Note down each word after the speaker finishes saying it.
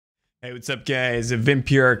Hey, what's up guys? Vimp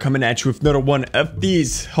here, coming at you with another one of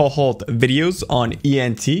these Hellhalt videos on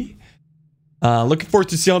ENT. Looking forward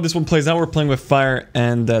to see how this one plays out. We're playing with Fire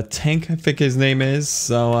and Tank, I think his name is.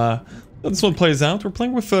 So this one plays out. We're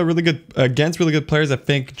playing with really good players. I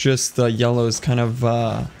think just Yellow is kind of...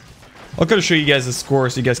 I'll kind of show you guys the score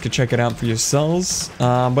so you guys can check it out for yourselves.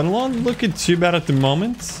 But not looking too bad at the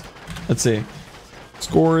moment. Let's see.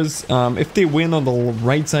 Scores, if they win on the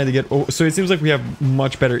right side they get, so it seems like we have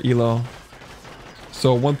much better elo.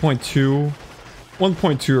 So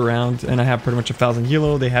 1.2 around, and I have pretty much 1,000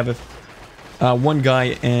 elo. They have one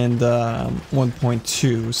guy and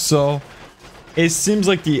 1.2. So it seems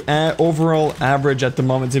like the overall average at the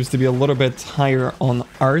moment seems to be a little bit higher on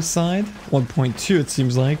our side. 1.2 it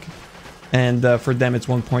seems like, and for them it's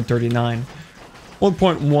 1.39.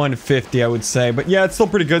 1.150 I would say, but yeah, it's still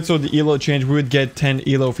pretty good. So the elo change, we would get 10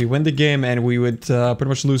 elo if we win the game, and we would pretty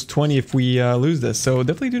much lose 20 if we lose this. So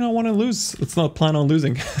definitely do not want to lose. Let's not plan on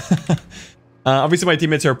losing. Obviously my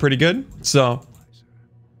teammates are pretty good, so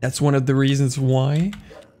that's one of the reasons why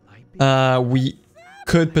we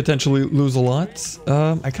could potentially lose a lot.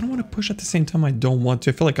 I kind of want to push at the same time. I don't want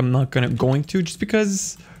to. I feel like I'm not going to, just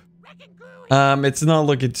because it's not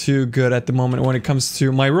looking too good at the moment when it comes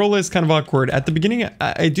to... My role is kind of awkward. At the beginning,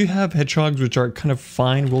 I do have hedgehogs, which are kind of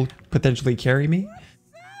fine, will potentially carry me.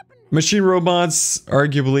 Machine robots,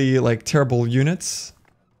 arguably, like, terrible units.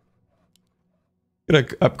 Gonna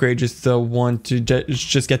upgrade just one to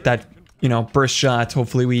just get that, you know, burst shot.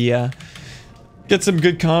 Hopefully we get some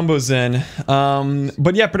good combos in.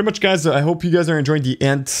 But yeah, pretty much guys, I hope you guys are enjoying the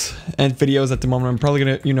ENT videos at the moment. I'm probably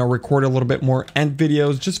gonna, you know, record a little bit more ENT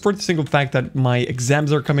videos just for the single fact that my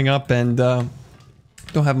exams are coming up and don't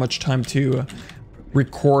have much time to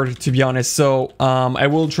record, to be honest. So I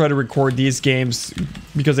will try to record these games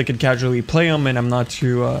because I can casually play them, and I'm not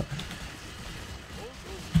too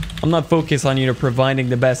I'm not focused on, you know, providing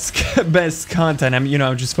the best content. I'm, you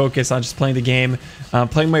know, I'm just focused on just playing the game,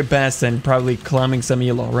 playing my best, and probably climbing some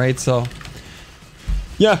elo, right? So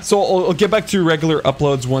yeah, so I'll get back to regular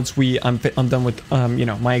uploads once I'm done with you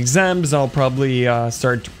know, my exams. I'll probably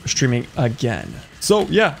start streaming again. So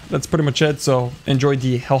yeah, that's pretty much it. So enjoy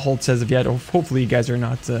the Hellhalt as of yet. Hopefully you guys are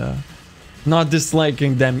not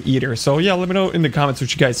disliking them either. So yeah, let me know in the comments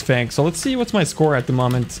what you guys think. So let's see what's my score at the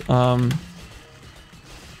moment.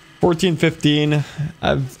 14-15.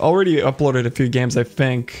 I've already uploaded a few games, I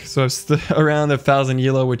think, so I'm still around 1,000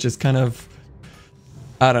 elo, which is kind of,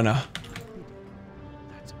 I don't know,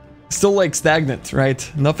 still like stagnant,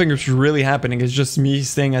 right? Nothing is really happening. It's just me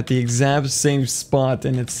staying at the exact same spot,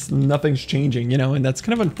 and nothing's changing, you know, and that's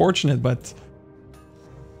kind of unfortunate, but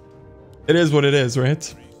it is what it is,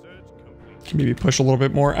 right? Can maybe push a little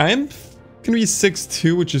bit more. I'm gonna be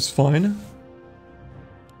 6-2, which is fine.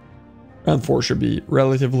 Round 4 should be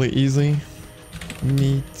relatively easy.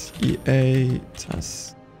 Meet EA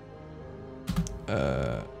test.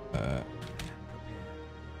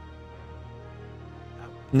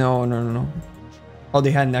 No. Oh,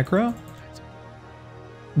 they had Necro?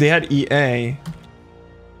 They had EA.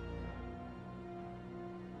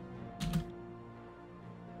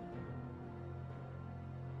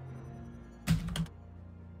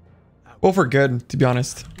 Both are good, to be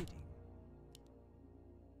honest.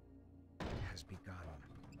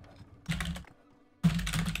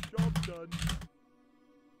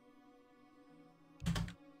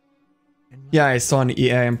 Yeah, I saw an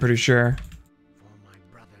EA, I'm pretty sure.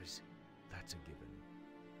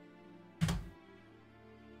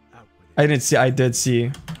 I didn't see, I did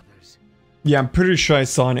see. Yeah, I'm pretty sure I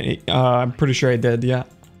saw an I'm pretty sure I did, yeah.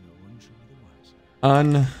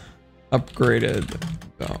 Unupgraded,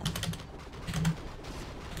 though.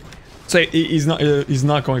 So he's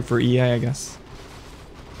not going for EA, I guess.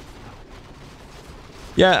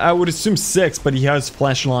 Yeah, I would assume 6, but he has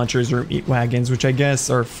flash launchers or meat wagons, which I guess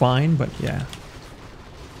are fine, but yeah. At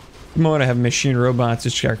the moment I have machine robots,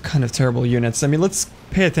 which are kind of terrible units. I mean, let's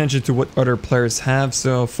pay attention to what other players have.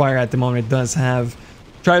 So Fire at the moment does have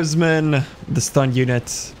Tribesmen, the stun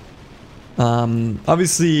unit.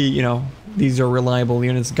 Obviously, you know, these are reliable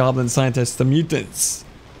units. Goblin Scientists, the mutants,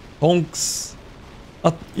 Honks.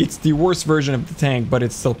 It's the worst version of the tank, but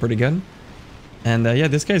it's still pretty good. And yeah,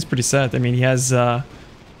 this guy's pretty set. I mean, he has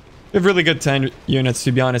they have really good tank units,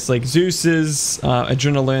 to be honest. Like Zeus's,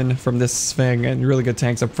 Adrenaline from this thing, and really good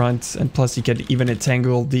tanks up front. And plus, you can even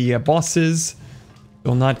entangle the bosses.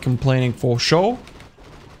 So not complaining for show.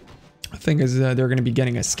 I think they're going to be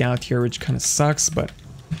getting a scout here, which kind of sucks, but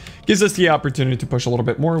gives us the opportunity to push a little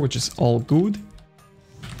bit more, which is all good.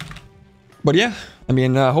 But yeah, I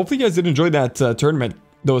mean, hopefully you guys did enjoy that tournament.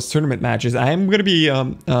 those tournament matches. I am going to be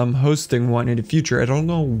hosting one in the future. I don't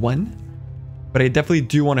know when, but I definitely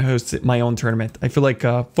do want to host my own tournament. I feel like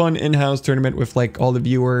a fun in-house tournament with like all the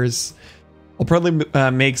viewers. I'll probably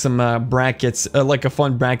make some brackets, like a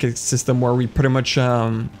fun bracket system where we pretty much,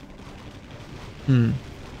 or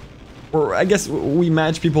I guess we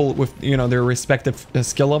match people with, you know, their respective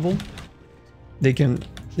skill level. They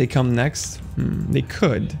come next. They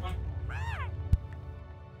could.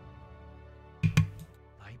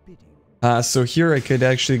 So here I could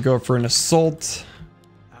actually go for an assault.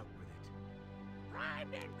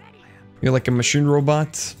 You're like a machine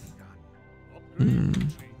robot.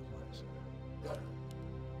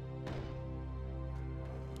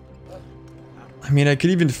 I mean, I could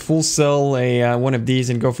even full sell a one of these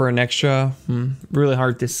and go for an extra. Really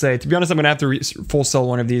hard to say. To be honest, I'm gonna have to full sell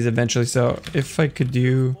one of these eventually. So if I could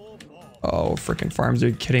do, oh freaking farms, are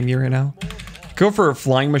you kidding me right now? Go for a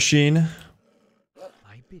flying machine.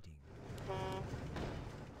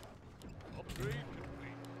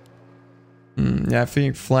 Yeah, I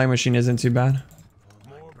think flying machine isn't too bad.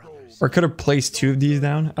 Or could have placed 2 of these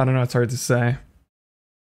down. I don't know. It's hard to say.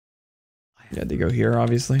 Yeah, they go here,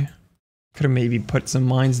 obviously. Could have maybe put some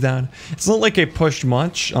mines down. It's not like I pushed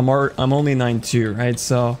much. I'm only 9-2, right?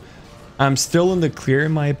 So I'm still in the clear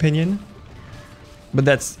in my opinion. But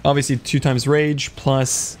that's obviously 2 times rage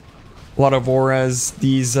plus a lot of auras.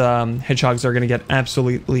 These hedgehogs are going to get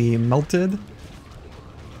absolutely melted.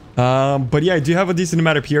 But yeah, I do have a decent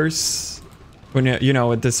amount of Pierce. When you know,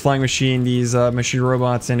 with this flying machine, these machine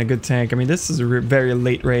robots, and a good tank. I mean, this is a very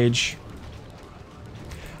late rage.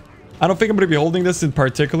 I don't think I'm going to be holding this in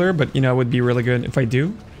particular, but you know, it would be really good if I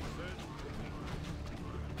do.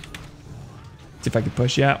 See if I can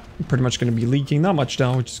push. Yeah, I'm pretty much going to be leaking. Not much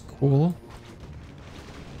down, which is cool.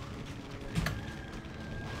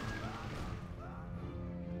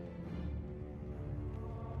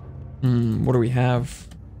 What do we have?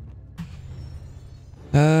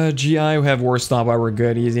 GI, we have War Stop while we're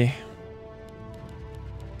good, easy.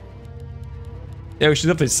 Yeah, we should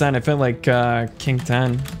definitely send. I felt like King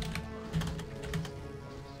 10.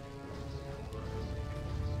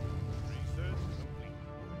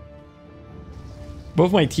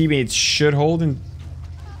 Both my teammates should hold, and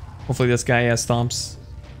hopefully this guy has stomps.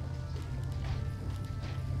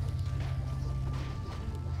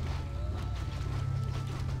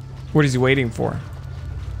 What is he waiting for?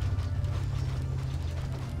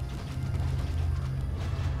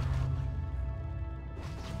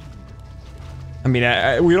 I mean,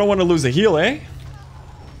 we don't want to lose a heal, eh?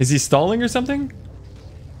 Is he stalling or something?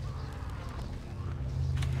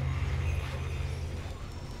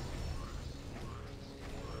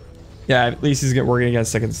 Yeah, at least we're gonna get a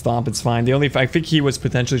second stomp. It's fine. I think he was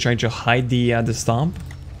potentially trying to hide the stomp.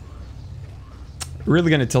 Really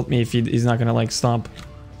gonna tilt me if he's not gonna like stomp.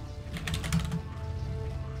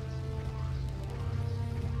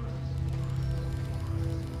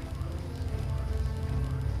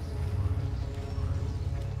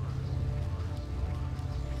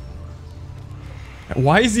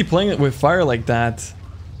 Why is he playing it with fire like that?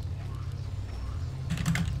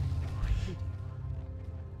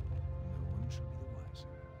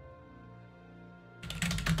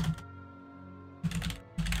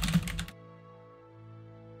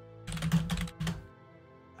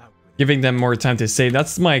 Giving them more time to save.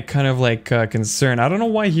 That's my kind of like concern. I don't know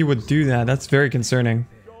why he would do that. That's very concerning.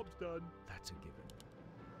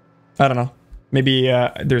 I don't know. Maybe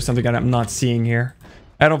there's something I'm not seeing here.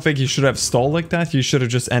 I don't think you should have stalled like that. You should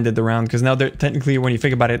have just ended the round, because now they're technically, when you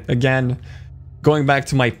think about it, again, going back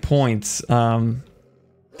to my points,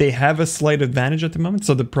 they have a slight advantage at the moment.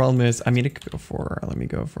 So the problem is, I mean, it could go for, let me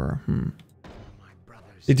go for,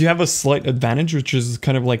 They do have a slight advantage, which is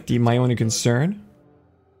kind of like my only concern,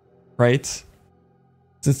 right?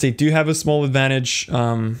 Since they do have a small advantage,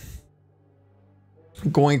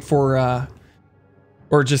 going for,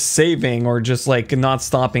 or just saving, or just like not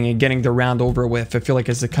stopping and getting the round over with, I feel like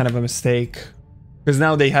it's a kind of a mistake. Because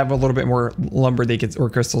now they have a little bit more lumber they could, or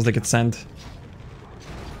crystals they could send.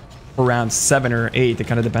 For round 7 or 8, it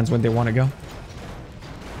kind of depends when they want to go.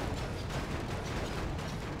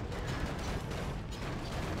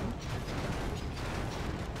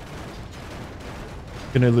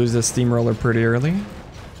 Gonna lose this steamroller pretty early. On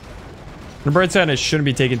the bright side, I shouldn't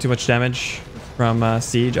be taking too much damage from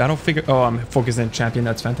Siege. I don't think... Oh, I'm focusing on champion.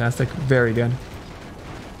 That's fantastic. Very good.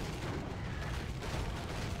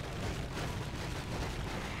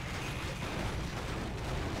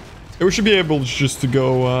 We should be able just to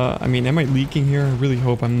go... I mean, am I leaking here? I really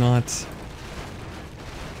hope I'm not.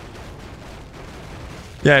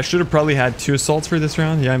 Yeah, I should have probably had 2 assaults for this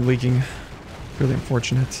round. Yeah, I'm leaking. Really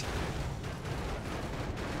unfortunate.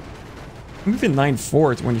 I'm even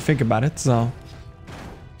 9-4 when you think about it, so.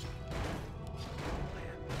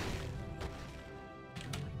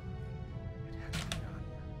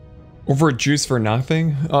 Over juice for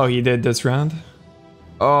nothing? Oh, he did this round?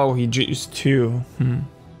 Oh, he juiced 2.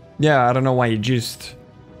 Yeah, I don't know why he juiced.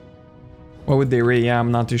 What would they rate? Yeah,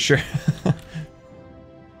 I'm not too sure.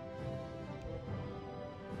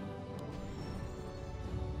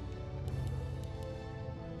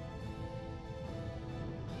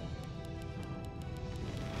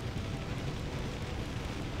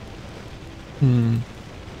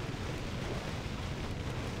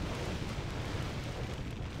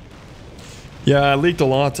 Yeah, I leaked a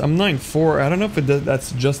lot. I'm 9-4. I don't know if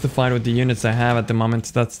that's justified with the units I have at the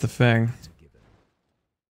moment. That's the thing.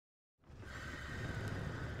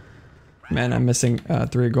 Man, I'm missing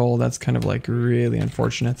 3 gold. That's kind of like really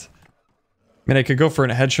unfortunate. I mean, I could go for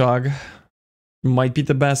a hedgehog. Might be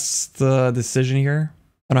the best decision here.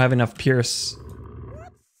 I don't have enough Pierce.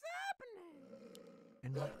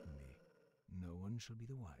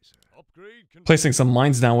 Placing some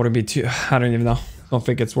mines down wouldn't be too... I don't even know. Don't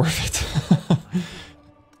think it's worth it.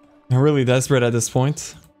 I'm really desperate at this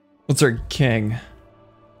point. What's our king?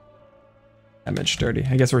 Damage 30.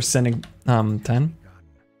 I guess we're sending 10.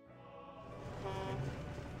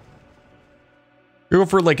 We go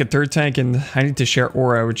for like a 3rd tank and I need to share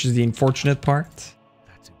aura, which is the unfortunate part.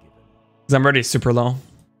 Because I'm already super low.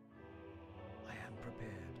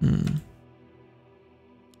 Maybe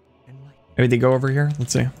they go over here?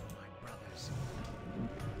 Let's see.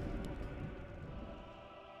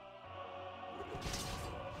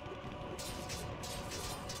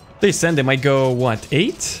 They send, they might go, what,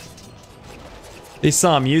 8? They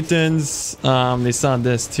saw mutants, they saw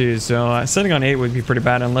this too, so sending on 8 would be pretty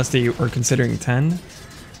bad unless they were considering 10.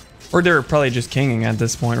 Or they're probably just kinging at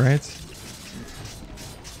this point, right?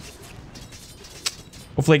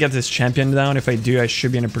 Hopefully I get this champion down. If I do, I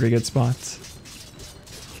should be in a pretty good spot.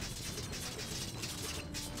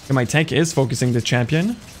 And my tank is focusing the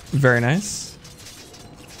champion. Very nice.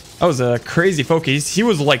 That was a crazy focus. He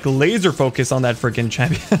was like laser focused on that freaking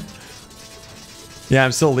champion. Yeah,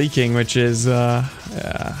 I'm still leaking, which is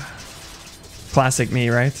classic me,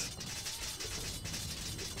 right?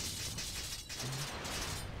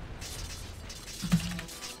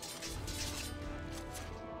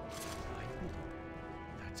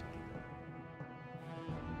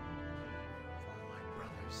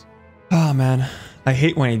 Oh man, I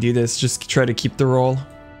hate when I do this. Just try to keep the roll.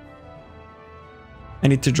 I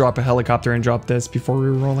need to drop a helicopter and drop this before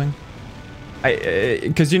re-rolling.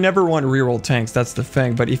 Because you never want to reroll tanks, that's the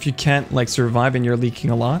thing. But if you can't like survive and you're leaking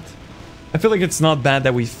a lot, I feel like it's not bad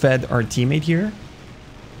that we fed our teammate here.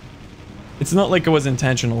 It's not like it was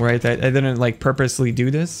intentional, right? I didn't like purposely do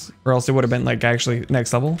this, or else it would have been like actually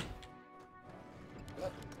next level.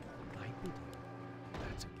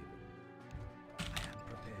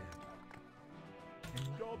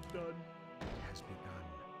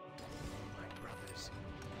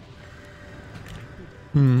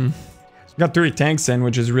 Got 3 tanks in,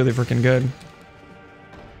 which is really freaking good.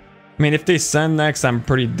 I mean, if they send next, I'm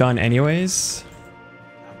pretty done anyways.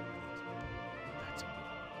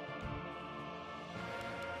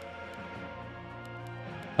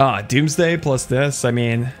 Doomsday plus this. I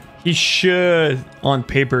mean, he should, on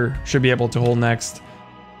paper, should be able to hold next.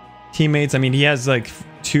 Teammates, I mean, he has like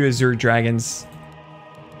 2 Azure Dragons.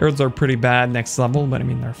 Heralds are pretty bad next level, but I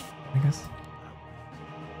mean, they're, I guess.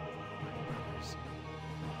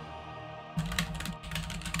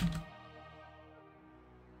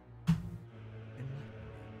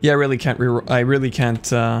 Yeah, I really can't I really can't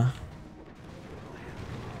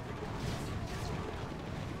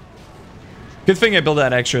Good thing I built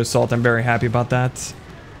that extra assault. I'm very happy about that. If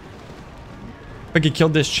I could kill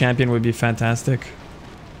this champion, it would be fantastic.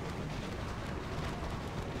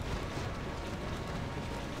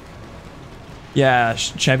 Yeah,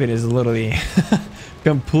 champion is literally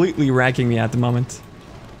completely racking me at the moment.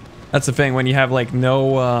 That's the thing when you have like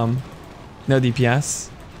no DPS.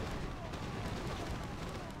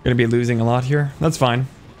 Gonna be losing a lot here. That's fine.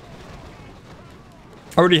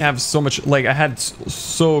 I already have so much, like I had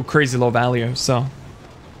so crazy low value, so.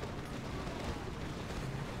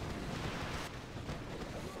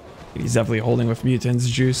 He's definitely holding with mutants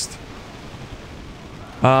juiced.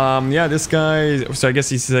 Yeah, this guy, so I guess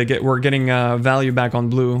he's we're getting value back on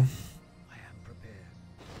blue.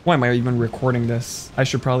 Why am I even recording this? I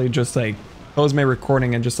should probably just like close my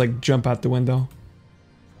recording and just like jump out the window.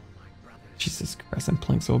 Jesus Christ, I'm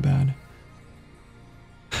playing so bad.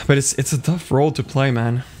 But it's a tough role to play,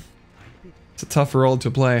 man. It's a tough role to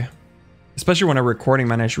play. Especially when I'm recording,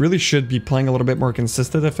 man. I really should be playing a little bit more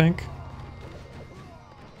consistent, I think.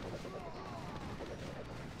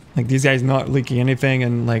 Like, these guys not leaking anything,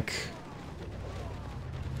 and like...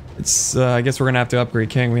 It's, I guess we're gonna have to upgrade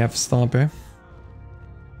King. We have to stomp, eh?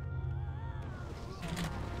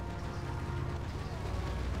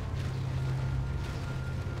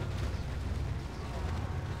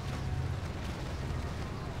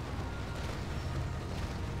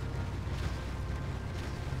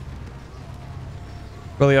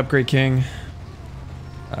 Really upgrade King.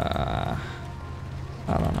 I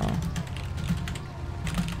don't know.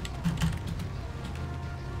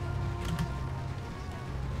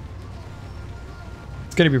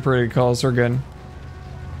 It's gonna be pretty close. We're good.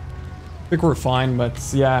 I think we're fine, but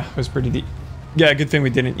yeah, it was pretty deep. Yeah, good thing we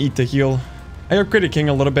didn't eat the heal. I upgraded King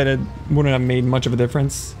a little bit. It wouldn't have made much of a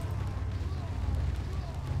difference.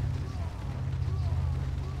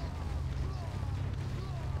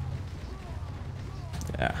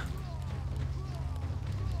 Yeah.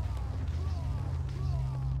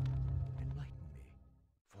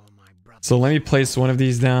 So let me place one of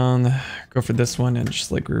these down. Go for this one and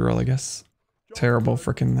just like reroll, I guess. Terrible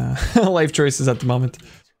freaking life choices at the moment.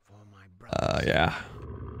 Yeah.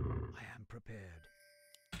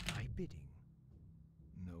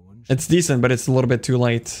 It's decent, but it's a little bit too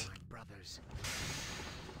late.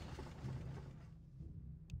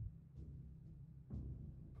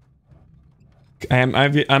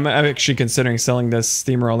 I'm actually considering selling this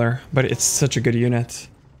steamroller, but it's such a good unit.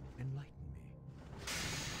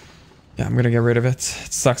 Yeah, I'm gonna get rid of it.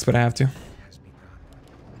 It sucks, but I have to.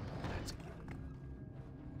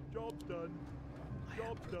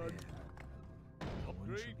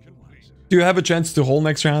 Do you have a chance to hold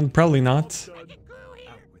next round? Probably not.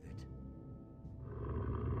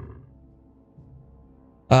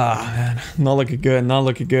 Ah, man. Not looking good. Not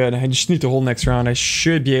looking good. I just need to hold next round. I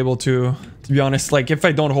should be able to be honest. Like, if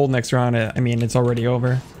I don't hold next round, I mean, it's already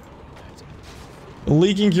over.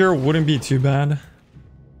 Leaking here wouldn't be too bad.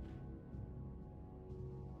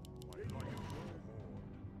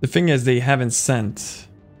 The thing is, they haven't sent.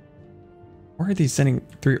 Why are they sending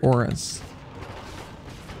 3 auras?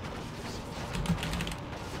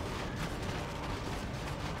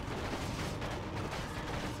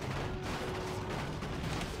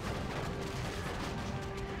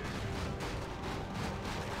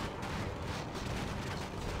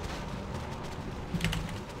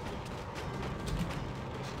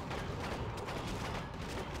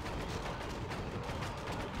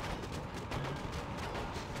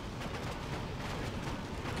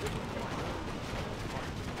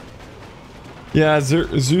 Yeah,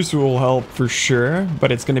 Zeus will help for sure, but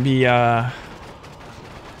it's gonna be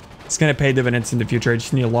it's gonna pay dividends in the future. I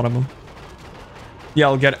just need a lot of them. Yeah,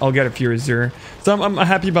 I'll get a few Azure. So I'm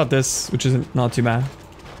happy about this, which is not too bad.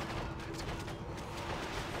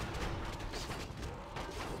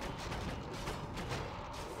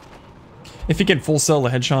 If he can full sell the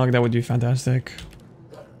Hedgehog, that would be fantastic.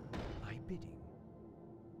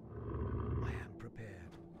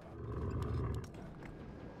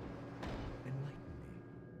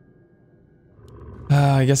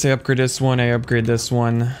 I guess I upgrade this one. I upgrade this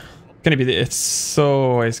one. Gonna be it's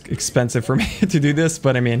so expensive for me to do this,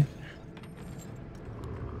 but I mean,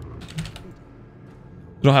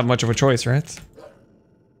 you don't have much of a choice, right?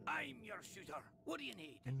 I'm your shooter. What do you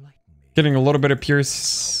need? Getting a little bit of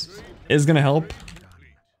Pierce is gonna help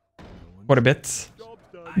quite a bit,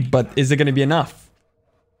 but is it gonna be enough?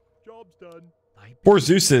 Poor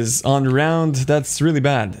Zeus's on round. That's really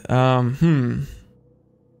bad.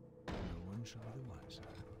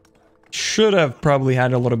 Should have probably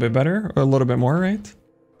had a little bit better, or a little bit more, right?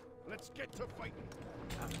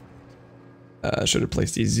 Should have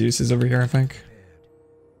placed these Zeuses over here, I think.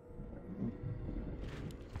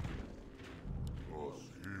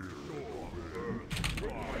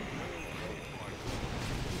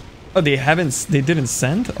 Oh, they didn't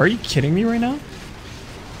send? Are you kidding me right now?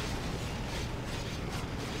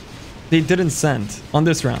 They didn't send on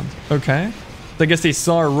this round, okay? So I guess they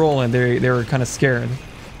saw a roll and they were kind of scared.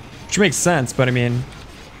 Which makes sense, but I mean,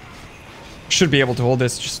 should be able to hold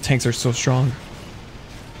this. Just tanks are so strong.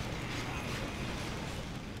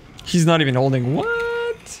 He's not even holding.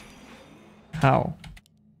 What? How?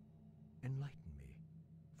 Enlighten me,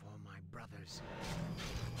 for my brothers.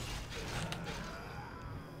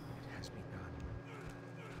 It has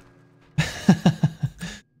begun.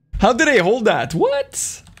 How did I hold that?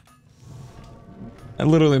 What? That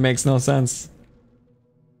literally makes no sense.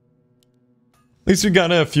 At least we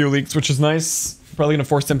got a few leaks, which is nice. Probably gonna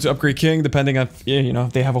force them to upgrade King, depending on, you know,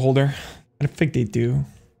 if they have a holder. I don't think they do.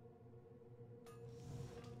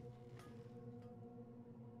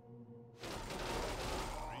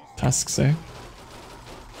 Tasks, eh?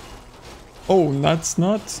 Oh, that's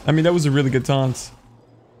not... I mean, that was a really good taunt.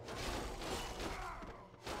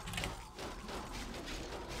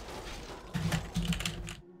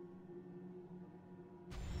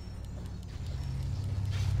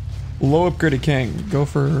 Low upgraded king. Go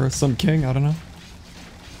for some king, I don't know.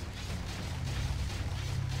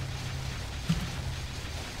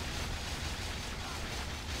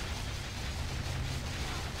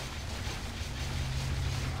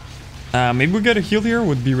 Maybe we get a heal here,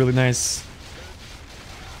 would be really nice.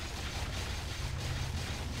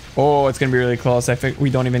 Oh, it's gonna be really close. I think we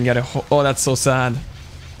don't even get a oh, that's so sad.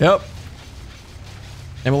 Yep.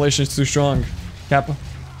 Immolation is too strong. Kappa.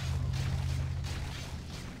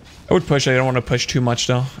 I would push. I don't want to push too much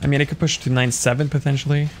though. I mean, I could push to 9-7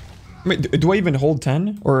 potentially. I mean, do I even hold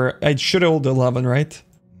 10? Or I should hold 11, right?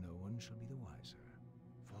 No one shall be the wiser.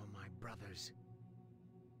 For my brothers,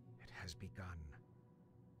 it has begun.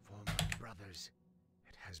 For my brothers,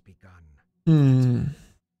 it has begun.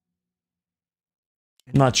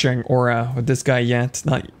 Not sharing aura with this guy yet.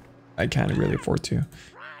 I can't really afford to.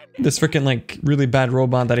 This freaking like really bad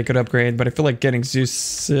robot that I could upgrade, but I feel like getting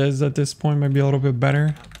Zeus's at this point might be a little bit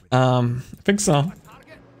better. I think so.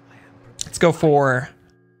 Let's go for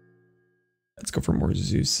more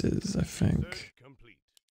Zeus's, I think.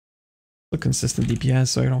 A consistent DPS,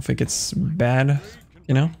 so I don't think it's bad,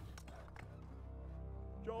 you know?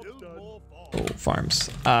 Oh, farms.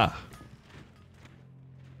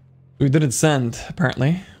 We didn't send,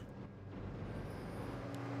 apparently.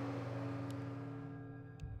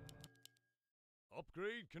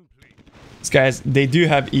 Upgrade complete. These guys, they do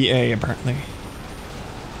have EA, apparently.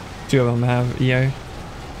 2 of them have EA.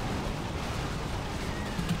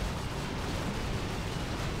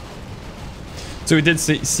 So we did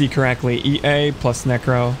see correctly. EA plus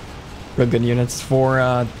Necro. Real good units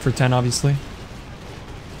for 10, obviously.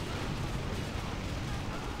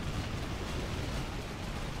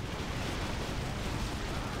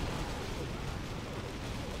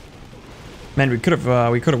 Man, we could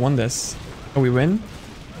have won this. Oh, we win?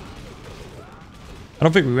 I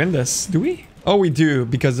don't think we win this. Do we? Oh, we do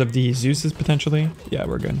because of the Zeus's potentially. Yeah,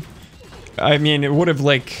 we're good. I mean, it would have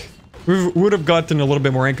like we would have gotten a little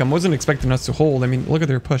bit more income. Wasn't expecting us to hold. I mean, look at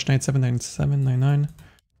their push 97, 97, 99.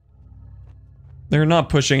 They're not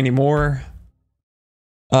pushing anymore.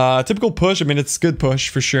 Typical push. I mean, it's good push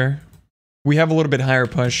for sure. We have a little bit higher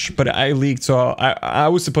push, but I leaked, so I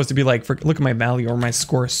was supposed to be like, look at my value or my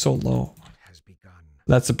score is so low.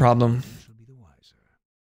 That's the problem.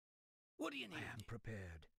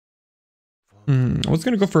 I was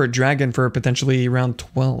gonna go for a dragon for potentially around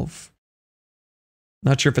 12.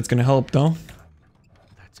 Not sure if it's gonna help though.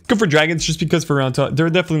 Go for dragons just because for round 12, they're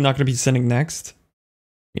definitely not gonna be sending next.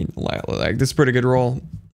 I mean, like this is a pretty good roll.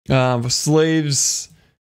 Slaves,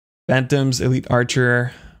 phantoms, elite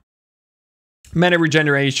archer, mana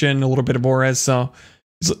regeneration, a little bit of Boris. So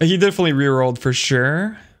he definitely rerolled for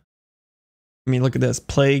sure. I mean, look at this.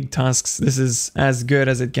 Plague, Tusks. This is as good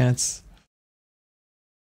as it gets.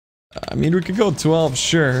 I mean, we could go 12,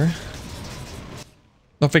 sure.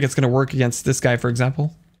 Don't think it's going to work against this guy, for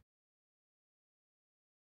example.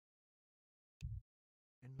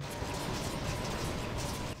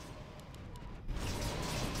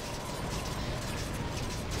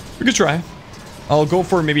 We could try. I'll go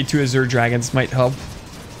for maybe 2 Azure Dragons. Might help.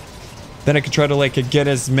 Then I could try to like get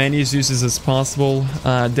as many Zeuses as possible.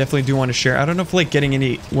 Definitely do want to share. I don't know if like getting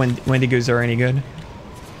any Wendigos are any good.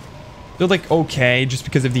 They're like okay, just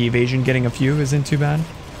because of the evasion. Getting a few isn't too bad.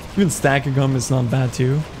 Even stacking them is not bad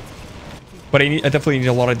too. But I definitely need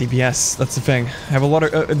a lot of DPS. That's the thing. I have a lot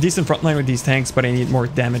of a decent frontline with these tanks, but I need more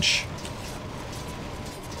damage.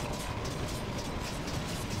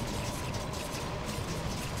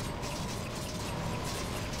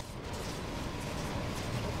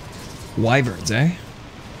 Wyverns, eh?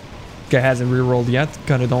 Guy hasn't rerolled yet.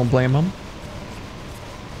 Kinda don't blame him.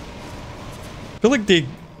 I feel like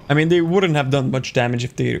I mean, they wouldn't have done much damage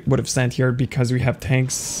if they would have sent here because we have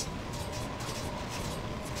tanks.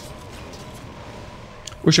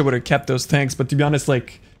 Wish I would have kept those tanks, but to be honest,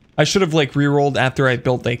 like, I should have like rerolled after I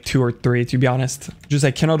built like 2 or 3, to be honest. Just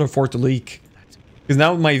I cannot afford to leak. Because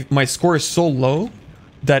now my score is so low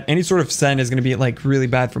that any sort of send is going to be like really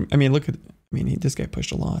bad for me. I mean, look at, I mean, this guy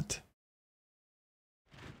pushed a lot.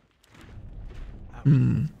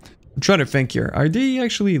 I'm trying to think here. Are they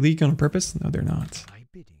actually leak on purpose? No, they're not.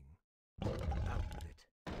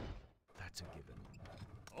 That's a given.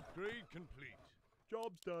 Upgrade complete.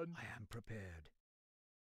 Job's done. I am prepared.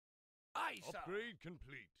 Aye, sir. Upgrade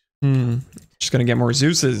complete. Just gonna get more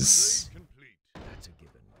Zeus's. Upgrade complete. That's a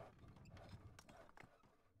given.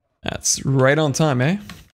 That's right on time, eh?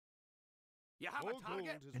 You have a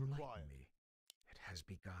target? Enlighten me. It has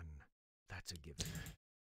begun. That's a given.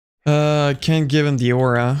 Can't give him the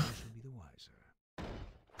aura.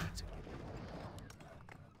 That's a given.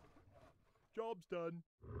 Job's done.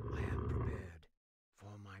 I am prepared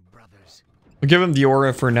for my brothers. I'll give him the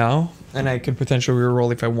aura for now, and I could potentially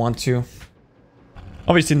reroll if I want to.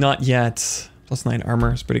 Obviously not yet. Plus 9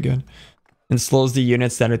 armor is pretty good. And slows the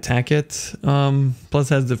units that attack it. Plus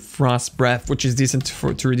has the frost breath, which is decent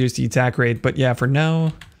to reduce the attack rate. But yeah, for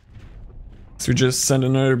now, so we just send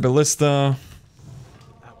another ballista.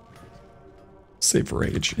 Save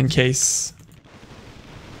rage in case.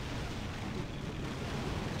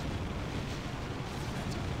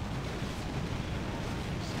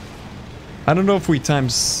 I don't know if we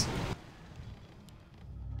times...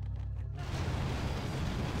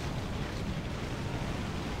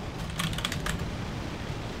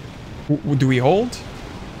 Do we hold?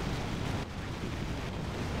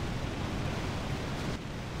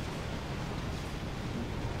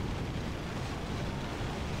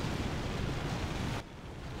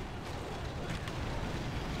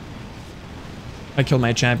 I killed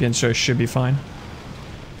my champion, so it should be fine.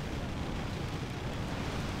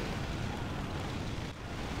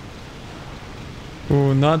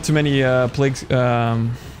 Ooh, not too many plagues,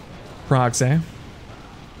 procs, eh?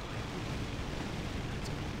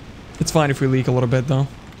 It's fine if we leak a little bit, though.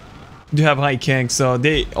 We do have high king, so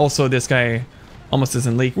they also, this guy almost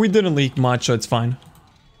doesn't leak. We didn't leak much, so it's fine.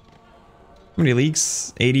 How many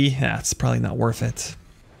leaks? 80? Yeah, it's probably not worth it.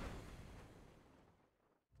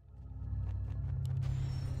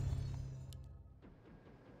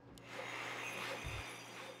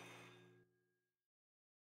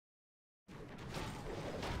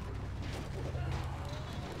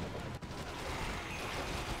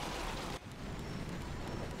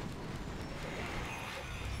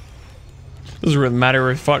 Doesn't really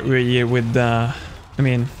matter if we with I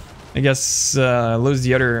mean, I guess lose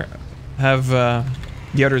the other, have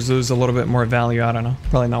the others lose a little bit more value. I don't know,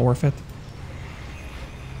 probably not worth it.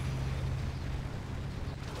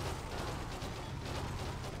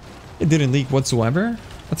 It didn't leak whatsoever.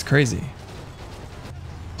 That's crazy.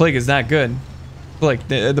 Plague is that good. Like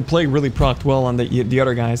the plague really procced well on the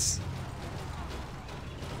other guys.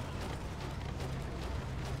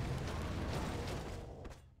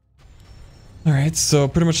 Alright, so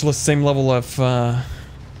pretty much the same level of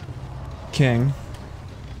king.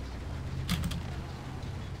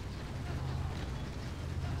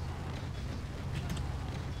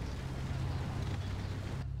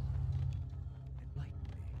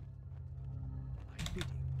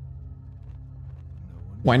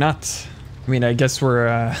 Why not? I mean, I guess we're,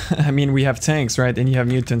 I mean, we have tanks, right? And you have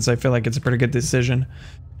mutants. I feel like it's a pretty good decision.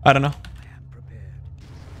 I don't know.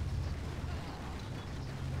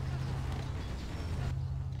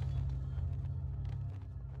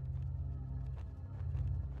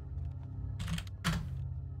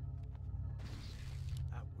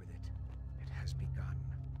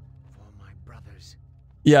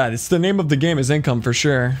 Yeah, it's the name of the game is income for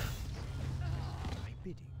sure.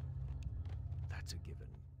 That's a given.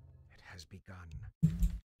 It has begun.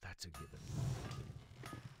 That's a given.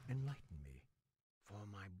 Enlighten me, for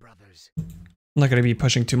my brothers. I'm not gonna be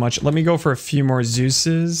pushing too much. Let me go for a few more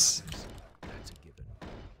Zeuses. That's a given.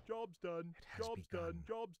 Job's done. Job's done.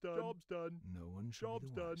 Job's done. Job's done. No one shall be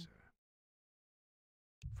the wiser.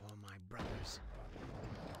 For my brothers.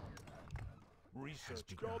 Research.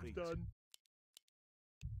 Job's done.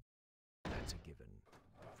 That's a given.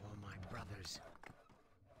 For my brothers.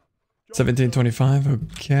 1725,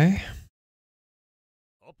 okay.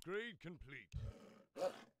 Upgrade complete.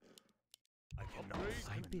 Upgrade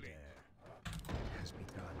complete. Has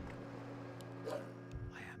begun.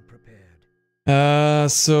 I am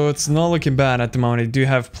prepared. So it's not looking bad at the moment. I do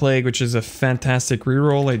have Plague, which is a fantastic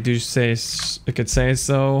reroll. I do say, I could say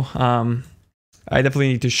so. I definitely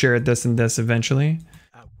need to share this and this eventually.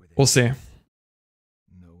 We'll see.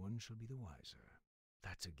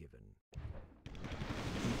 That's a given.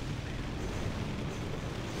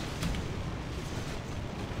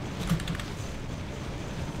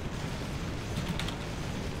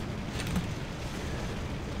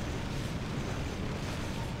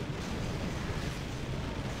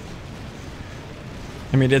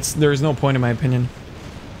 I mean, there's no point in my opinion.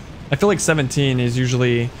 I feel like 17 is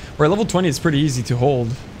usually, or level 20 is pretty easy to hold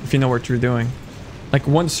if you know what you're doing. Like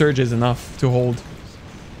one surge is enough to hold.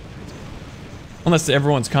 Unless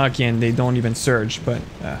everyone's cocky and they don't even surge, but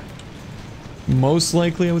most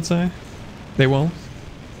likely I would say they will.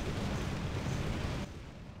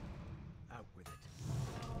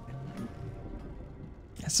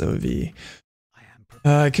 SOV.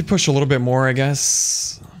 I could push a little bit more, I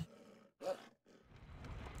guess.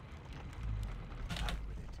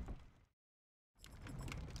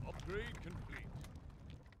 Upgrade complete.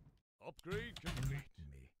 Upgrade complete.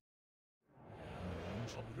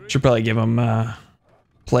 Should probably give him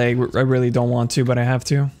Plague. I really don't want to, but I have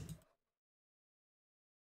to.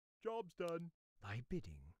 done. Thy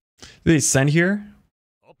bidding. Do they send here?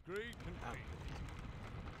 Upgrade complete.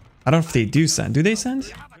 I don't know if they do send. Do they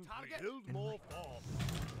send? Build more farms.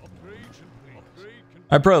 Upgrade complete. Upgrade complete.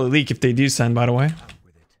 I'd probably leak if they do send, by the way. Out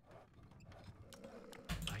with it.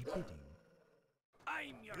 Thy bidding.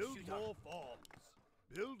 I'm your Build more farms.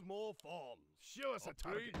 Build more farms. Show us a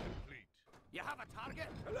target. Complete. You have a target?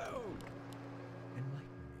 Hello. Enlighten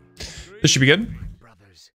me. This should be good. My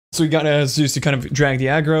brothers. So we got Zeus to kind of drag the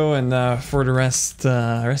aggro, and for the rest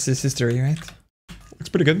is history, right? Looks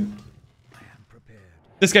pretty good. I am prepared.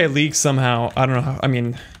 This guy leaks somehow. I don't know how. I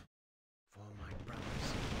mean, For my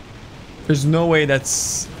brothers. there's no way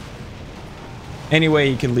that's any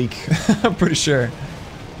way he can leak. I'm pretty sure.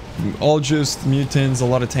 All just mutants, a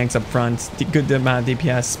lot of tanks up front, good amount of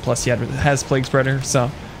DPS. Plus, he has Plague Spreader,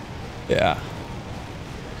 so yeah.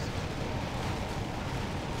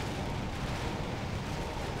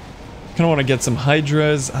 Kind of want to get some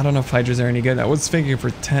Hydras. I don't know if Hydras are any good. I was thinking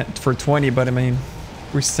for 20, but I mean,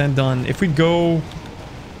 we send on. If we go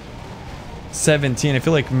 17, I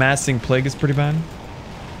feel like massing Plague is pretty bad.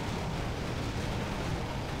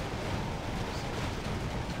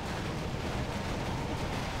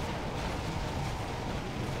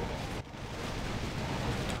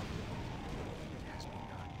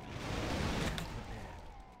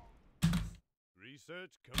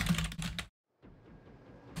 Research complete.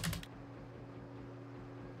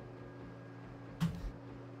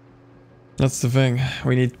 That's the thing.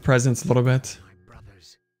 We need presence a little bit. My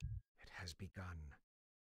brothers. It has begun.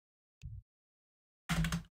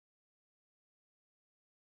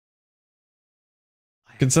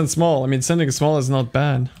 You can send small. I mean, sending small is not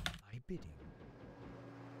bad. Thy bidding.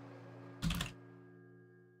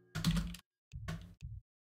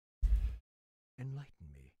 Enlighten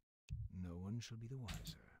me. No one shall be the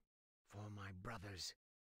wiser. For my brothers,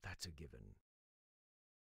 that's a given.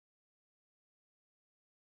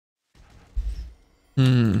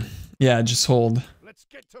 Yeah, just hold. Let's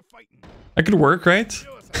get to fighting. That could work, right?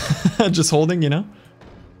 Show us a Just holding, you know? No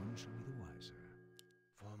one shall be the wiser.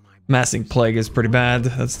 For my Massing Plague is pretty bad.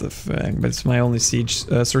 That's the thing. But it's my only siege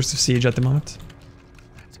source of siege at the moment.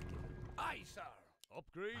 that's a given. aye, sir.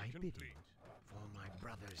 Upgrade Thy bidding. complete. For my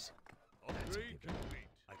brothers, Upgrade given. complete.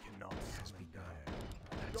 I cannot it has begun.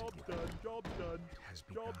 That's a Job given. done. Job done. It has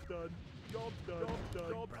Job begun. done. Job done. Job done.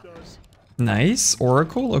 Job done. Brothers, Nice.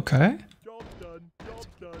 Oracle, okay. Job done. Job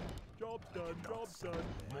done. Job done. Job done. Job done.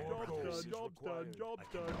 Job done. Job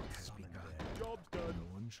done. it has begun. Job done. No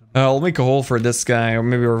one shall be I'll make a hole for this guy, or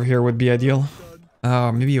maybe over here would be ideal.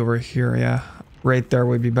 Done. Maybe over here, yeah. Right there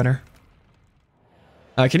would be better.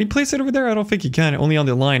 Can he place it over there? I don't think he can. Only on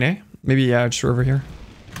the line, eh? Maybe, yeah, just over here.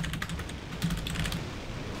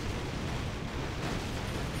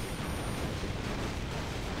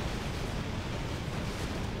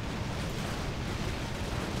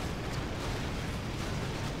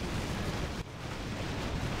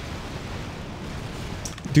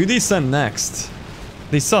 Do they send next?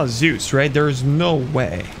 They saw Zeus, right? There's no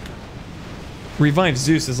way. Revive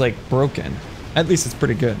Zeus is like broken. At least it's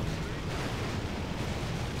pretty good.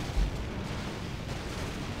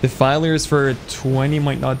 Defilers for 20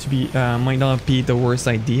 might not be the worst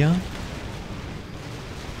idea.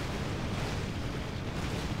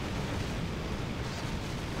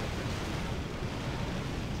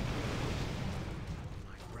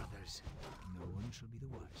 my brothers. No one shall be the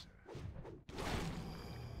wiser.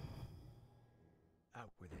 Out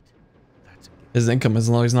with it. That's a given. His income is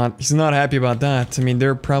low. He's not happy about that. I mean,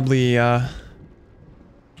 they're probably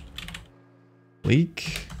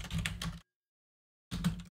leak.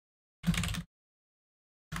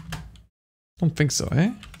 Don't think so, eh? I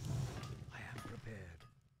am prepared.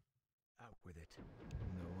 Out with it.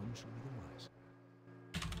 No one shall be the wiser.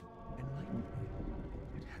 Enlighten me.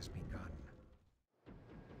 It has begun.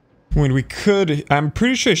 When we could, I'm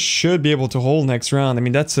pretty sure I should be able to hold next round. I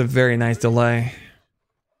mean, that's a very nice delay.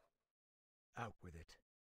 Out with it.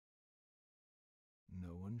 No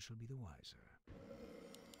one shall be the wiser.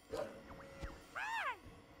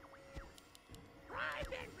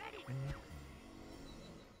 Enlighten me.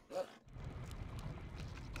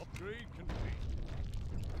 Upgrade complete.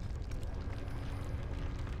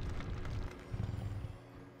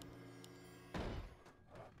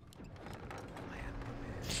 I am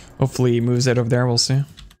prepared. Hopefully he moves it over there, we'll see. Out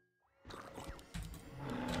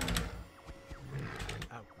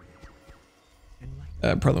with it. Enlighten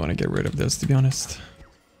I probably want to get rid of this, to be honest.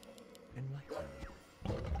 Enlighten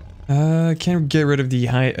me. Can't get rid of the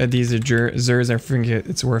these Zers. I think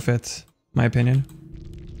it's worth it, my opinion.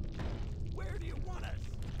 Where do you want us?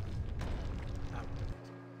 Out with it.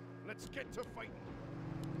 Let's get to fighting.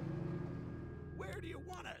 Where do you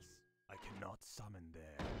want us? I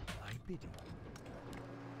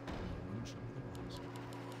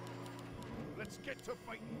Let's get to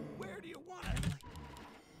fighting. Where do you want it?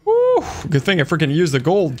 Woo! Good thing I freaking used the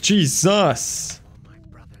gold. Jesus. For my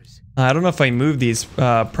brothers. I don't know if I moved these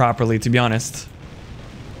properly, to be honest.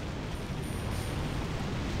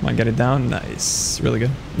 Come on, get it down. Nice. Really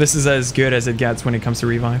good. This is as good as it gets when it comes to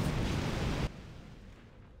revive.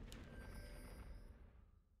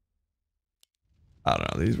 I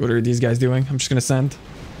don't know. What are these guys doing? I'm just gonna send.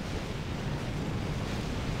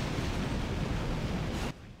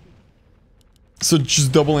 So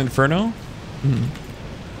just double Inferno? Hmm.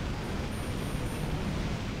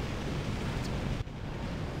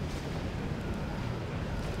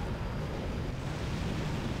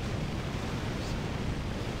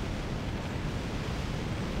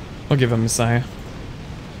 I'll give him Messiah.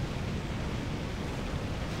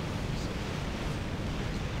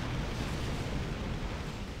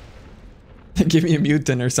 Give me a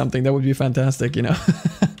mutant or something. That would be fantastic, you know.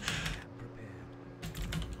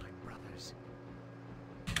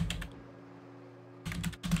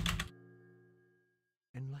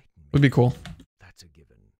 Would be cool. That's a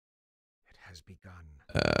given. It has begun.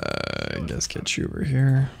 I guess get you over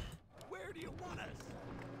here. Where do you want us?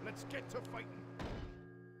 Let's get to fighting.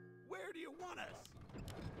 Where do you want us?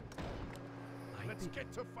 Let's get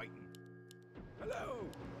to fighting. Hello.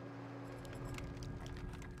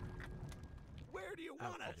 Where do you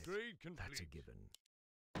want us? Upgrade complete. That's a given.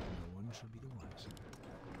 No one shall be the wiser.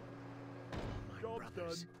 For my Job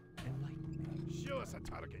brothers, done. enlighten me. Show us a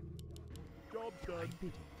target. Job I done.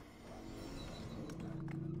 bid you.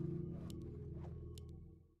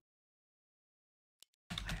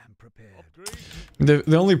 I am prepared. Upgrade.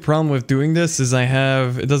 The only problem with doing this is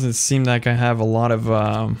it doesn't seem like I have a lot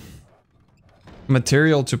of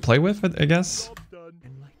material to play with, I guess. Job done.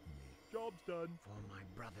 Enlighten me. Job's done. For my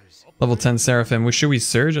brothers, Level 10 Seraphim. Should we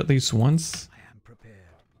surge at least once? I am prepared.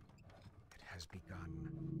 It has begun.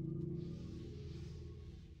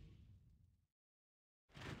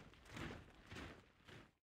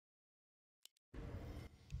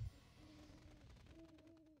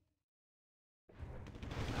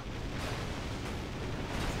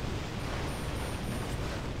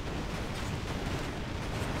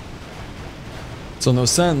 So no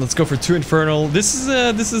send. Let's go for 2 Infernal. This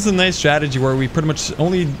is a nice strategy where we pretty much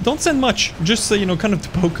only don't send much, just you know, kind of to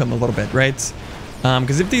poke them a little bit, right?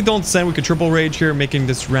 Because if they don't send, we could triple rage here, making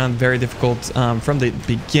this round very difficult from the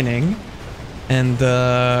beginning. And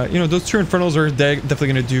you know, those 2 Infernals are definitely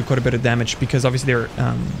going to do quite a bit of damage because obviously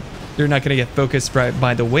they're not going to get focused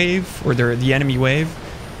by the wave or the enemy wave,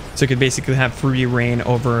 so you could basically have free reign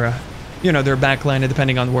over you know, their backline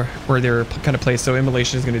depending on where they're kind of placed. So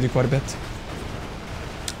immolation is going to do quite a bit.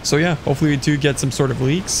 So yeah, hopefully we do get some sort of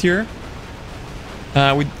leaks here.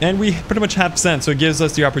 We pretty much have sent, so it gives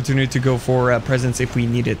us the opportunity to go for presence if we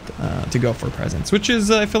need it to go for presence, which is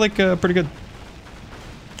I feel like pretty good.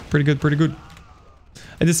 Pretty good.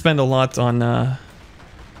 I did spend a lot on our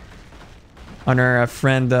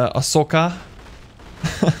friend Ahsoka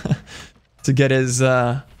to get his.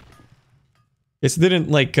 It didn't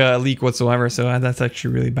like leak whatsoever, so that's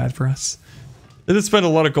actually really bad for us. I did spend a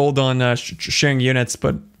lot of gold on sharing units,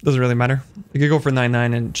 but doesn't really matter. We could go for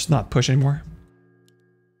 9-9 and just not push anymore.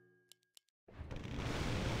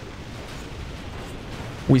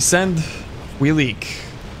 We send, we leak.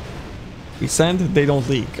 We send, they don't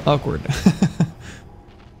leak. Awkward.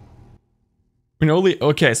 We know,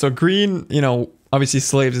 okay, so green, you know, obviously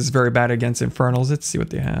slaves is very bad against infernals. Let's see what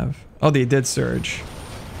they have. Oh, they did surge.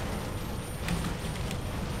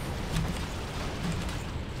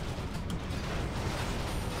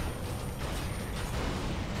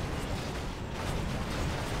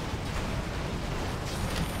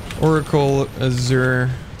 Oracle,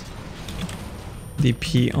 Azure,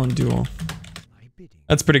 DP on dual.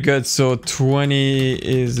 That's pretty good. So 20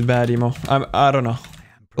 is bad emo. I don't know.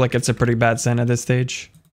 Like it's a pretty bad send at this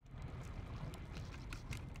stage.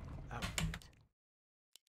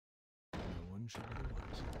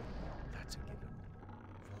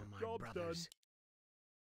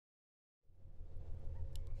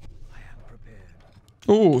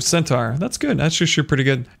 Oh, Centaur. That's good. That's actually pretty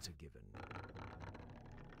good.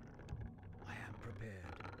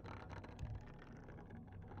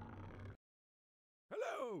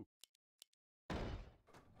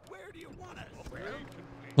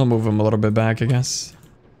 I'll move him a little bit back, I guess.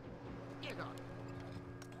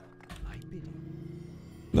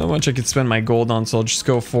 Not much I could spend my gold on, so I'll just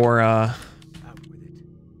go for I'll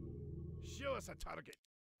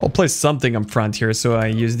place something up front here, so I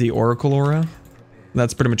use the Oracle Aura.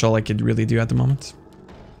 That's pretty much all I could really do at the moment.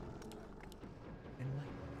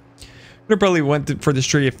 Could have probably went for this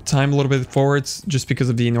tree if time a little bit forwards, just because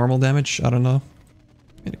of the normal damage. I don't know.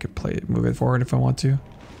 And I could move it forward if I want to.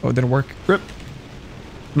 Oh, it didn't work. Rip.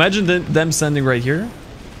 Imagine them sending right here.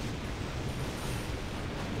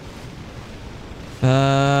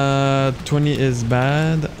 20 is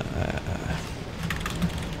bad.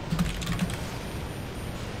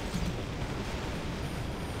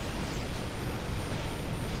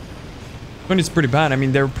 20 is pretty bad. I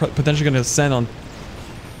mean, they're potentially going to send on.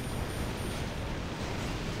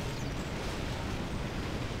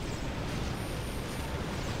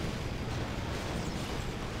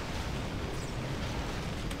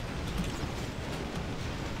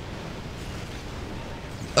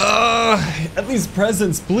 At least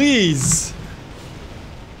presents, please.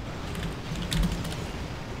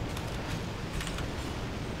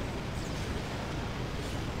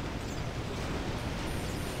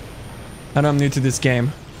 I know I'm new to this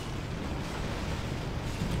game.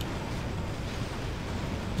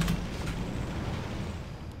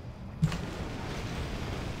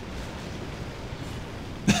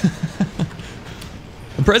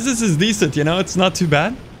 The presence is decent, you know, it's not too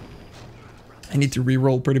bad. I need to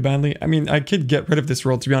re-roll pretty badly. I mean, I could get rid of this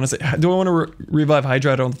roll, to be honest. Do I want to revive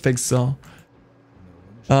Hydra? I don't think so.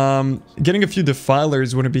 Getting a few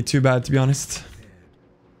defilers wouldn't be too bad, to be honest.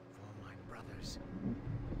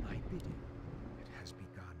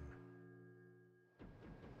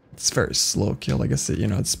 It's very slow kill, I guess. You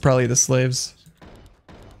know, it's probably the slaves.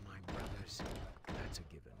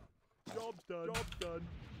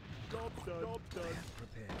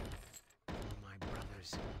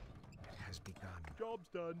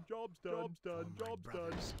 Job's done.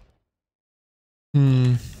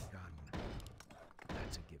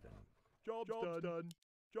 That's a given.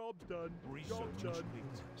 Job's done.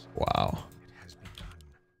 Wow. It has begun.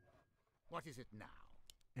 What is it now?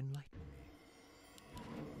 Enlighten me.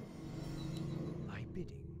 My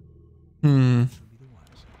bidding. Shall be the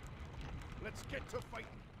wiser. Let's get to fighting.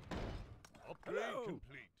 Upgrade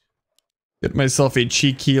complete. Get myself a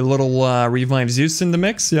cheeky little revive Zeus in the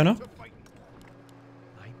mix, you know?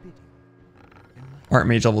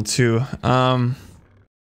 Archmage level 2.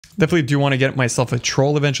 Definitely do want to get myself a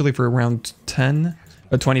troll eventually for around 10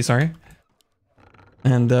 or 20, sorry.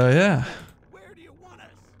 And yeah. Where do you want us?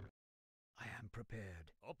 I am prepared.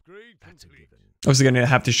 Upgrade That's a complete. given. Obviously gonna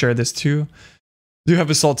have to share this too. Do have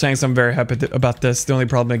assault tanks, I'm very happy about this. The only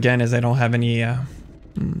problem again is I don't have any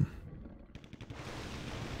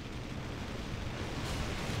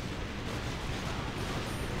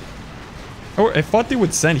Oh, I thought they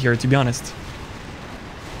would send here, to be honest.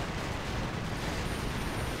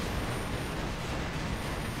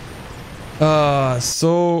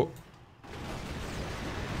 So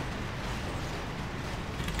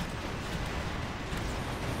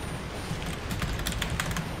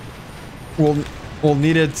we'll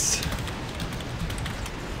need it.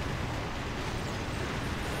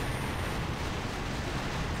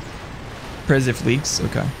 Prez if leaks,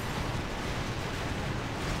 okay.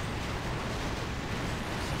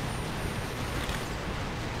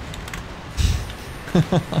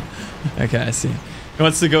 Okay, I see. He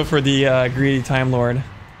wants to go for the greedy Time Lord.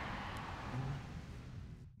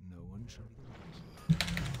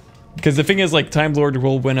 Because the thing is, like, Time Lord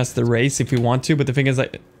will win us the race if we want to, but the thing is, I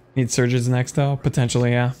need Surges next, though.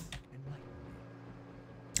 Potentially, yeah.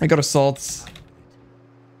 I got assaults.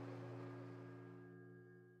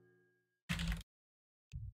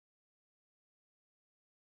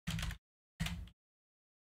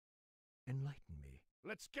 Enlighten me.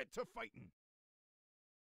 Let's get to fighting.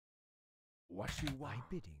 What you want? My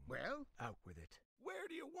bidding. Well, Out with it. where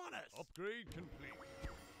do you want us? Upgrade complete.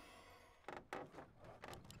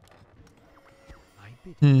 My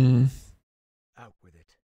bidding. Out with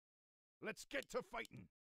it. Let's get to fighting.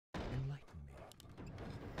 Enlighten me.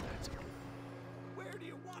 That's a given. Where do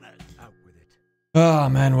you want us? Out with it. Oh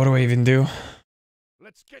man, what do I even do?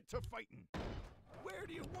 Let's get to fighting. Where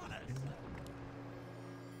do you want us?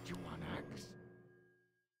 Do you want axe?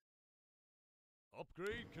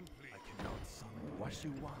 Upgrade complete. I cannot summon what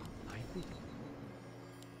you want. My bidding.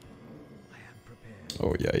 I am prepared.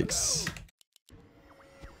 Oh, yikes.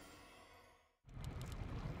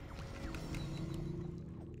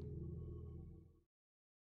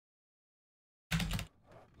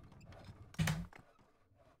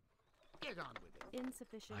 Get on with it.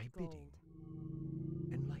 Insufficient My gold.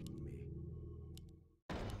 bidding. Enlighten me.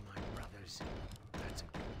 For my brothers. That's a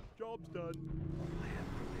given. Job's done. I am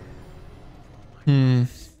prepared. For my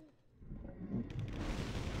brothers.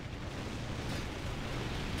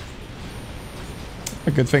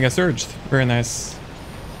 A good thing I surged. Very nice.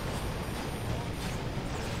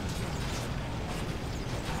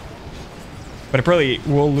 But I probably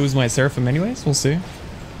will lose my Seraphim anyways. We'll see.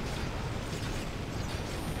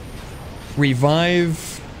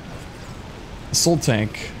 Revive. Soul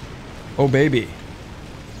tank. Oh, baby.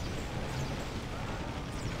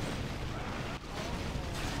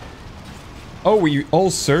 Oh, we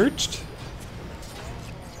all searched?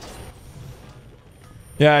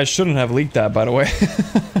 Yeah, I shouldn't have leaked that, by the way.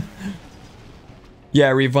 Yeah,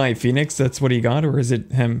 revive Phoenix, that's what he got, or is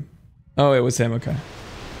it him? Oh, it was him, okay.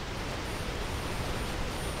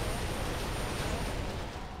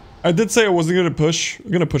 I did say I wasn't gonna push.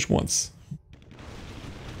 I'm gonna push once.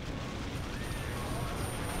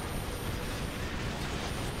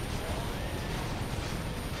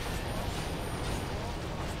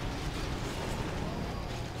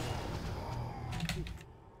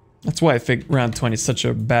 That's why I think round 20 is such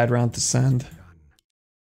a bad round to send.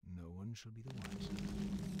 No one shall be the wiser.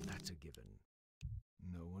 That's a given.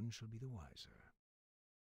 No one shall be the wiser.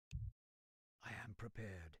 I am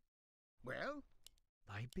prepared. Well?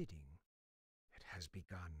 Thy bidding. It has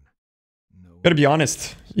begun. No Gotta be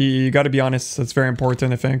honest. You gotta be honest. That's very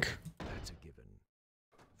important, I think. That's a given.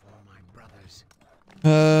 For my brothers.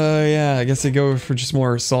 Yeah, I guess I go for just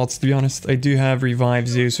more assaults, to be honest. I do have Revive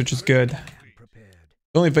Zeus, which is good.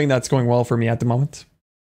 The only thing that's going well for me at the moment.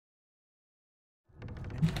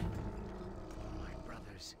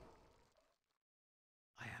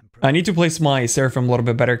 I need to place my Seraphim a little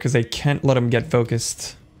bit better because I can't let him get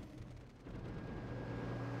focused.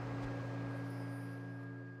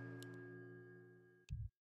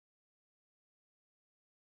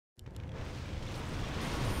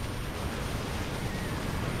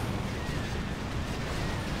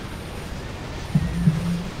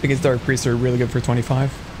 I think his Dark Priests are really good for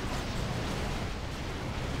 25.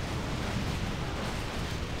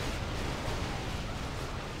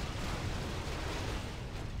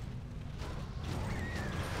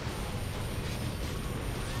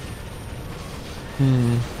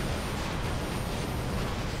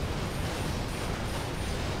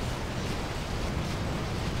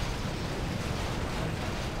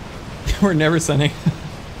 We're never sending.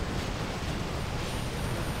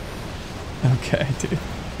 Okay, dude.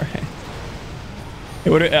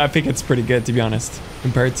 Alright. I think it's pretty good, to be honest.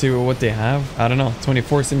 Compared to what they have. I don't know.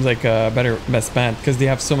 24 seems like a best bet because they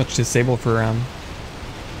have so much disable for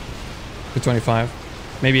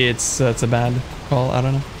 25. Maybe it's a bad call. I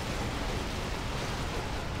don't know.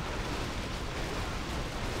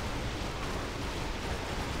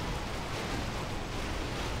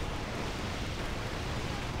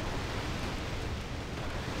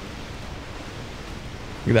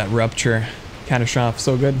 Look at that rupture. Catastrophe,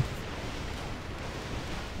 so good.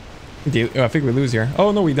 I think we lose here.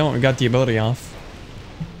 Oh no, we don't. We got the ability off.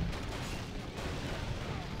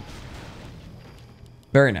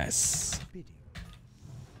 Very nice.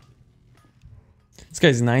 This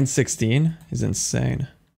guy's 916. He's insane.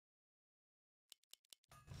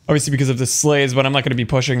 Obviously because of the slays, but I'm not going to be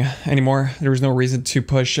pushing anymore. There was no reason to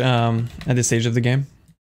push at this stage of the game.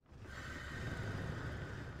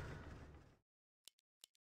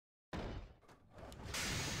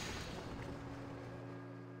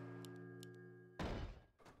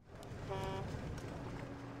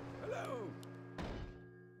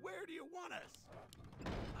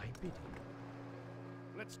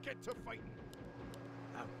 Let's get to fighting.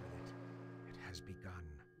 Out with it. It has begun.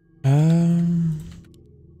 I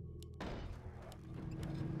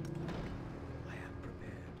I am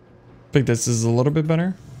prepared. think this is a little bit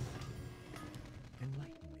better.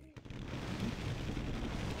 Enlighten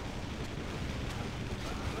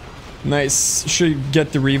me. Nice. Should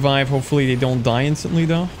get the revive. Hopefully they don't die instantly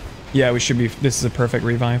though. Yeah, we should be. This is a perfect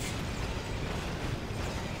revive.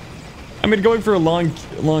 I mean, going for a long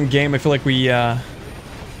game, I feel like we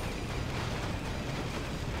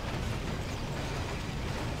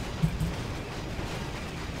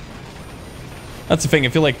that's the thing. I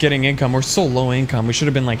feel like getting income. We're so low income. We should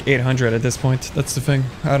have been like 800 at this point. That's the thing.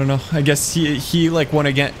 I don't know. I guess he like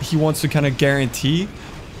he wants to kind of guarantee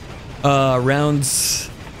rounds.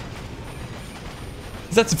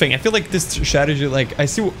 That's the thing. I feel like this strategy, like I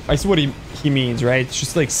see what he means, right? It's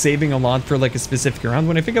just like saving a lot for like a specific round.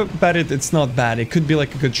 When I think about it, it's not bad. It could be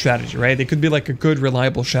like a good strategy, right? It could be like a good,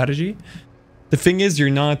 reliable strategy. The thing is, you're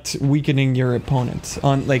not weakening your opponent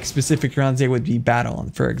on like specific rounds they would be bad on,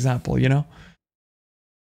 for example, you know?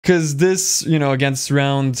 Because this, you know, against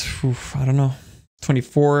round, I don't know,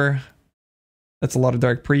 24, that's a lot of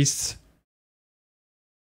Dark Priests.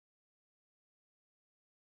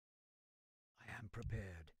 I am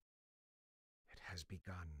prepared. It has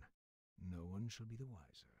begun. No one shall be the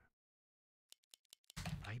wiser.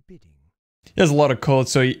 Thy bidding. He has a lot of code,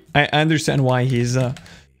 so I understand why he's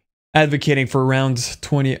advocating for round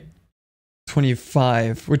 20,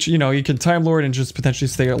 25, which, you know, you can Time Lord and just potentially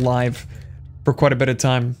stay alive for quite a bit of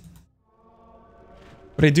time.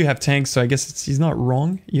 But I do have tanks, so I guess he's not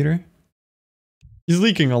wrong either. He's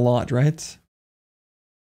leaking a lot, right?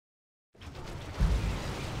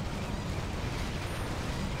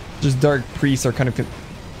 Just Dark Priests are kind of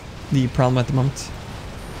the problem at the moment.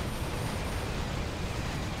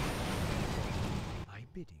 My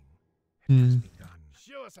bidding has begun.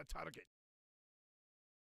 Show us a target.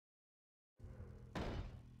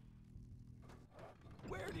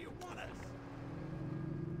 Where do you want us?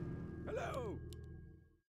 Hello.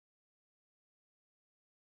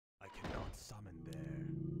 I cannot summon there.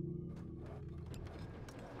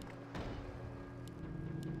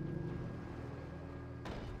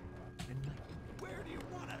 Where do you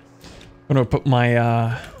want us? I'm gonna put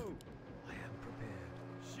my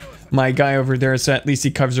my guy over there, so at least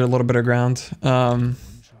he covers a little bit of ground,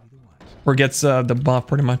 or gets the buff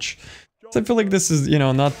pretty much. So I feel like this is, you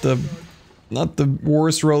know, not the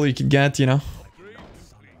worst role you could get, you know.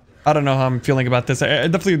 I don't know how I'm feeling about this. I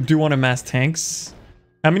definitely do want to mass tanks.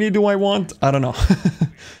 How many do I want? I don't know.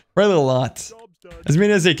 Probably a lot. As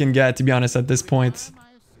many as they can get, to be honest, at this point.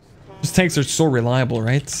 These tanks are so reliable,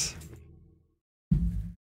 right?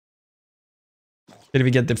 Could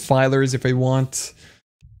even get defilers if I want.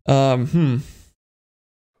 Yeah,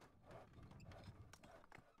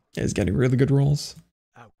 he's getting really good rolls.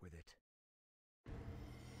 Out with it.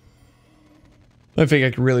 I think I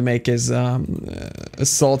could really make his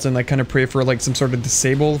assault and like kind of pray for like some sort of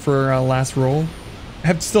disable for last roll.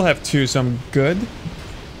 I still have 2, so I'm good.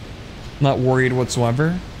 Not worried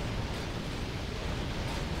whatsoever.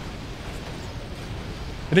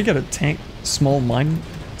 Did I get a tank? Small mine?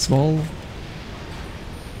 Small?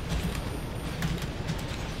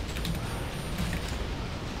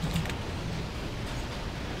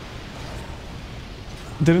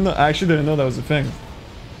 Didn't know. I actually didn't know that was a thing.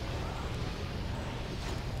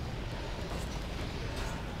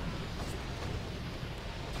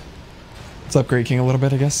 Let's upgrade King a little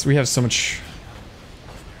bit, I guess. We have so much.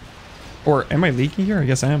 Or am I leaking here? I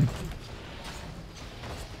guess I am.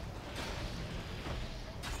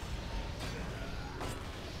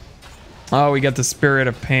 Oh, we got the Spirit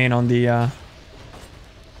of Pain on the oh,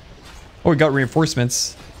 we got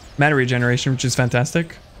reinforcements. Mana regeneration, which is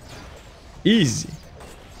fantastic. Easy.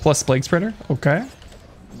 Plus Plague Spreader. Okay.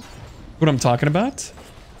 What I'm talking about.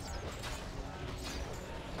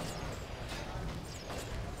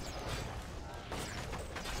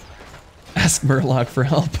 Ask Murloc for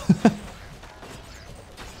help.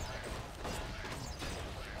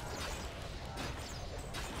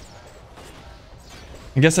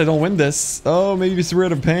 I guess I don't win this. Oh, maybe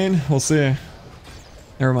Spirit of Pain. We'll see.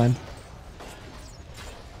 Never mind.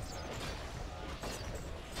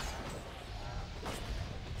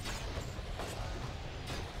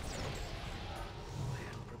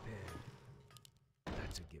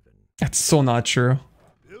 That's so not true.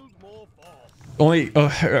 Only,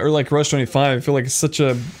 or like Rush 25, I feel like it's such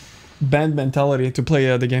a bad mentality to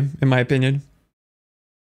play the game, in my opinion.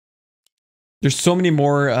 There's so many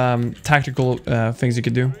more tactical things you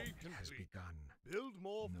could do.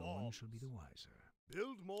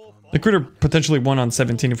 I could have potentially won on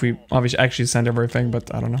 17 if we obviously actually send everything,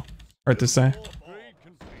 but I don't know. Hard to say.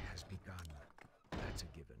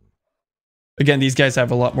 Again, these guys have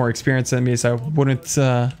a lot more experience than me, so I wouldn't...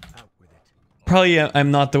 Probably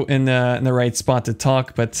I'm not in the right spot to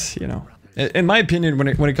talk, but, you know. In my opinion, when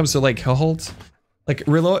it comes to, like, Hellhalt, like,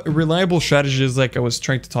 reliable strategies like I was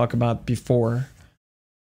trying to talk about before.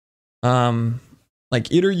 Like,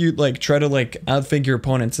 either you, like, try to, like, outthink your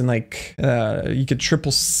opponents and, like, you could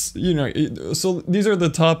triple, you know, so these are the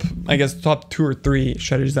top, I guess, top 2 or 3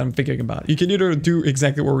 strategies that I'm thinking about. You can either do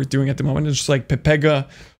exactly what we're doing at the moment, it's just like Pepega,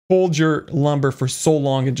 hold your lumber for so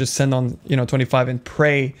long and just send on, you know, 25 and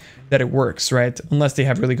pray that it works, right? Unless they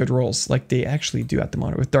have really good rolls, like they actually do at the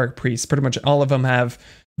moment with Dark Priests. Pretty much all of them have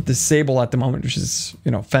Disable at the moment, which is,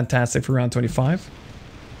 you know, fantastic for round 25.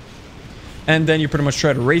 And then you pretty much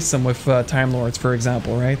try to race them with Time Lords, for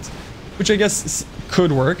example, right? Which I guess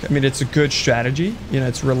could work. I mean, it's a good strategy. You know,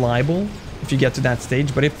 it's reliable if you get to that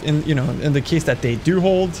stage. But if, in, you know, in the case that they do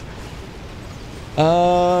hold,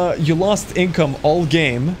 you lost income all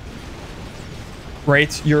game,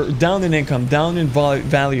 right? You're down in income, down in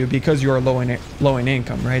value because you are low in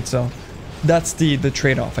income, right? So that's the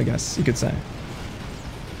trade-off, I guess you could say.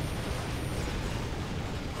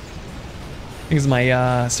 I think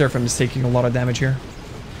my Seraphim is taking a lot of damage here.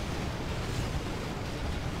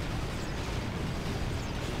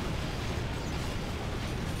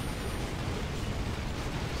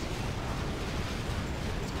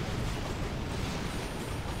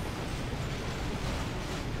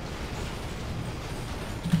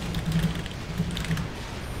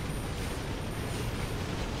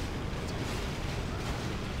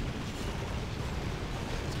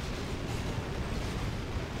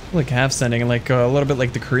 Like half sending, like a little bit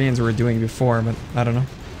like the Koreans were doing before, but I don't know.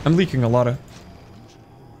 I'm leaking a lot of.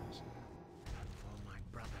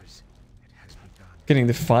 Getting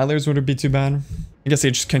the filers wouldn't be too bad. I guess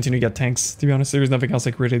they just continue to get tanks, to be honest. There's nothing else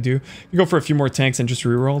like really to do. You go for a few more tanks and just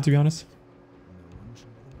reroll, to be honest.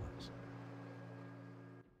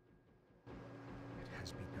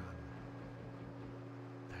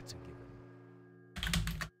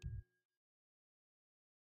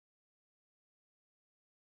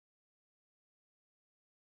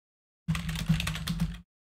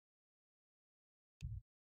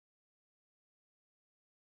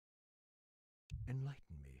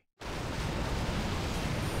 Enlighten me.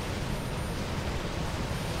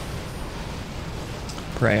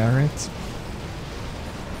 Pray, alright.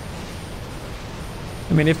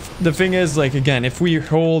 I mean, if the thing is, like, again, if we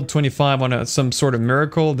hold 25 on some sort of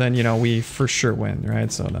miracle, then, you know, we for sure win,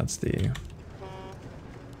 right? So that's the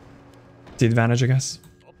advantage, I guess.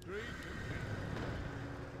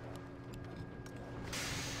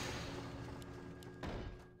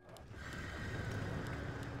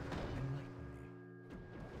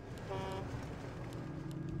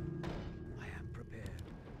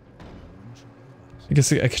 I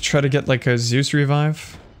guess I could try to get like a Zeus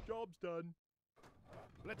revive. Job's done.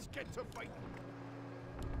 Let's get to fighting.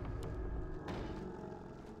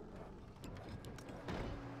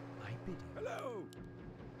 I bid you. Hello.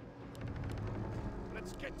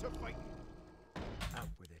 Let's get to fighting. Out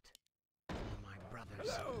with it. For my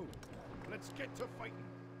brothers. Hello. Let's get to fighting.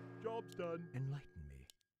 Job's done. Enlighten me.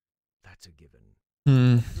 That's a given.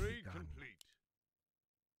 Upgrade complete.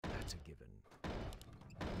 That's a given.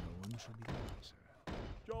 No one shall be the wiser.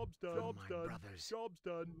 Job's done. Job's done. Brothers. Job's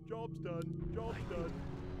done. Job's done. Job's done.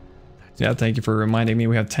 Yeah, thank you for reminding me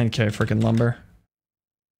we have 10k freaking lumber.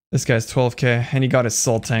 This guy's 12k, and he got his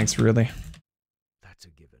salt tanks, really. That's a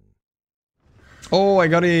given. Oh, I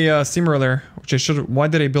got a steamroller, which I should have. Why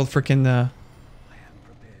did I build freaking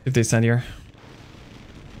if they send here?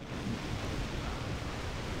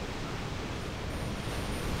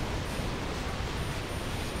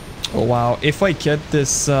 Oh wow, if I get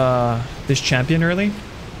this this champion early.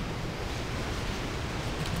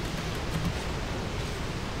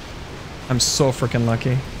 I'm so freaking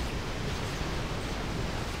lucky.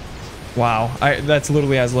 Wow, that's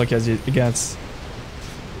literally as lucky as it gets.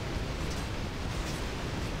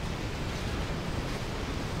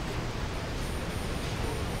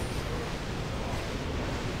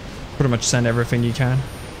 Pretty much send everything you can.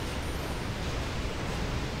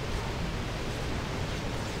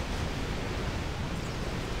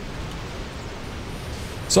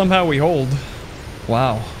 Somehow we hold.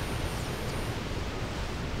 Wow.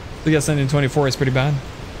 I guess sending 24 is pretty bad.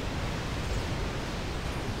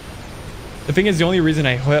 The thing is, the only reason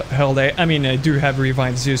I held I mean, I do have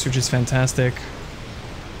Revived Zeus, which is fantastic.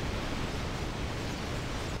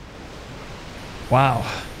 Wow.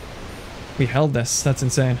 We held this. That's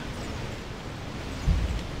insane.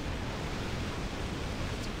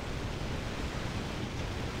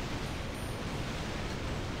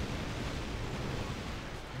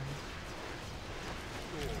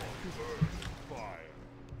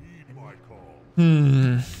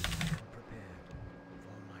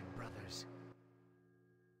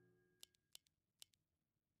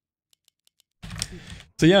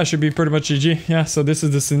 So yeah, it should be pretty much GG. Yeah, so this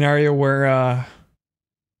is the scenario where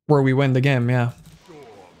we win the game, yeah.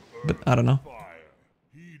 But I don't know.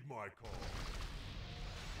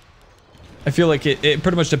 I feel like it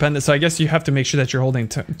pretty much depends. So I guess you have to make sure that you're holding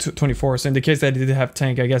 24. So in the case that I did have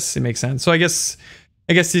tank, I guess it makes sense. So I guess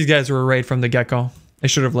these guys were right from the get-go. I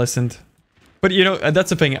should have listened. But you know,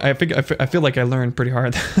 that's the thing. I feel like I learned pretty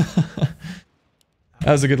hard. That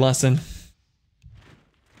was a good lesson.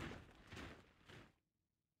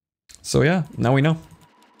 So yeah, now we know.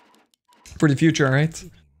 For the future, alright?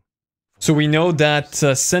 So we know that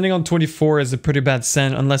sending on 24 is a pretty bad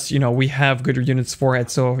send unless, you know, we have good units for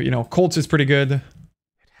it. So, you know, Colts is pretty good. It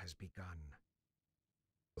has begun.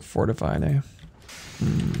 Fortified, eh?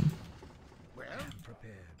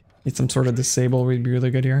 Need some sort of disable, we'd be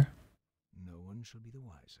really good here. No one shall be the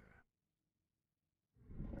wiser.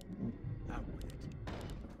 Out with it.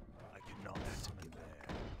 I cannot be there.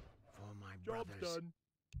 For my Job's brothers. done.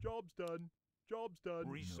 Job's done. Job's done.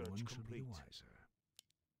 Research no one shall be the wiser.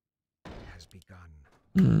 It has begun.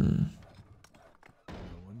 Hmm.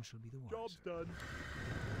 No one shall be the wiser. Job's done.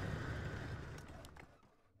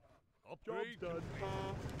 Job's done.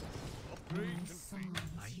 Upgrade complete.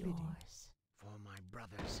 I bid you. For my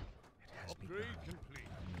brothers. It has begun. Complete.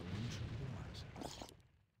 No one shall be the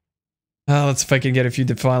wiser. Let's see if I can get a few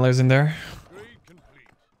defilers in there. Upgrade complete.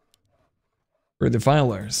 For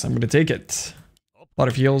defilers, I'm gonna take it. A lot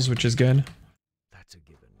of heals, which is good. That's a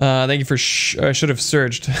given. Thank you for I should have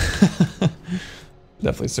surged.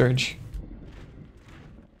 Definitely surge.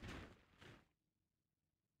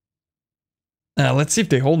 Let's see if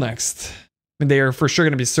they hold next. I mean, they are for sure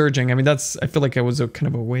going to be surging. I mean, that's... I feel like it was a kind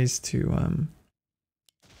of a waste to...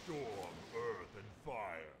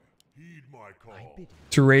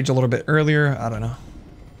 to rage a little bit earlier. I don't know.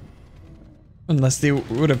 Unless they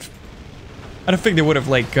would have... I don't think they would have,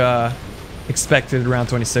 like, expected round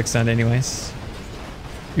 26 end anyways.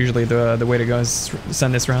 Usually the way to go is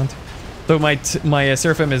send this round. Though my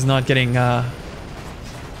Seraphim is not getting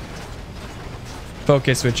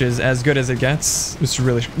focus, which is as good as it gets.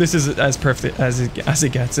 This is as perfect as it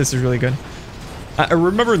gets. This is really good. I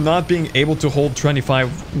remember not being able to hold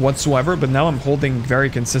 25 whatsoever, but now I'm holding very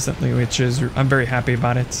consistently, which is... I'm very happy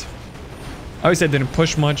about it. Obviously I didn't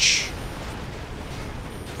push much.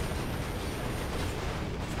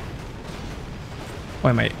 Oh,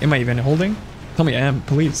 am I even holding? Tell me I am,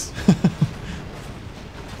 please.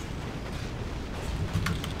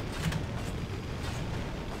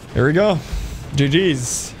 Here we go.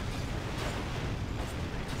 GG's.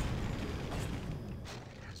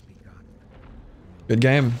 Good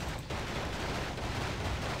game.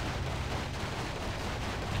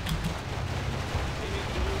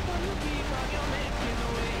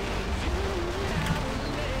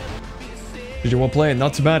 Did you want to play?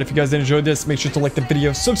 Not too bad. If you guys enjoyed this, make sure to like the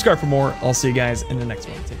video, subscribe for more. I'll see you guys in the next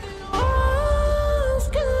one. Take care.